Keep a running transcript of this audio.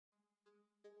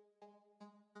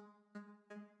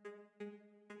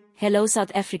Hello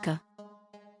South Africa.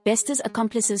 Beste's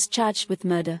accomplices charged with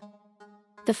murder.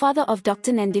 The father of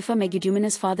Dr Nandipha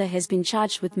Magudumana's father has been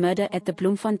charged with murder at the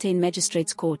Bloemfontein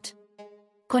Magistrates Court.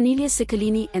 Cornelius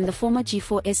Sekeleni and the former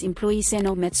G4S employee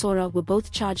Senohe Matsoara were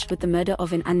both charged with the murder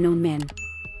of an unknown man.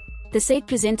 The state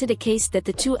presented a case that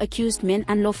the two accused men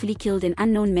unlawfully killed an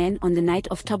unknown man on the night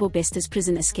of Thabo Beste's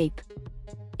prison escape.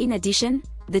 In addition,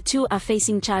 the two are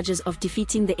facing charges of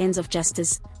defeating the ends of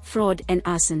justice, fraud and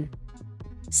arson.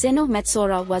 Senohe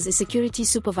Matsoara was a security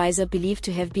supervisor believed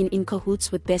to have been in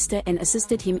cahoots with Beste and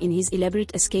assisted him in his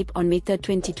elaborate escape on May 3,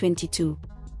 2022.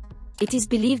 It is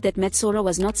believed that Matsoara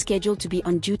was not scheduled to be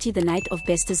on duty the night of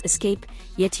Beste's escape,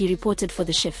 yet he reported for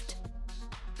the shift.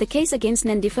 The case against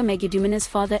Nandipha Magudumana's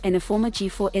father and a former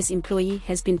G4S employee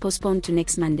has been postponed to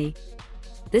next Monday.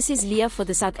 This is Leah for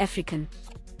the South African.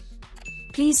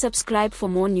 Please subscribe for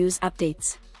more news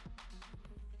updates.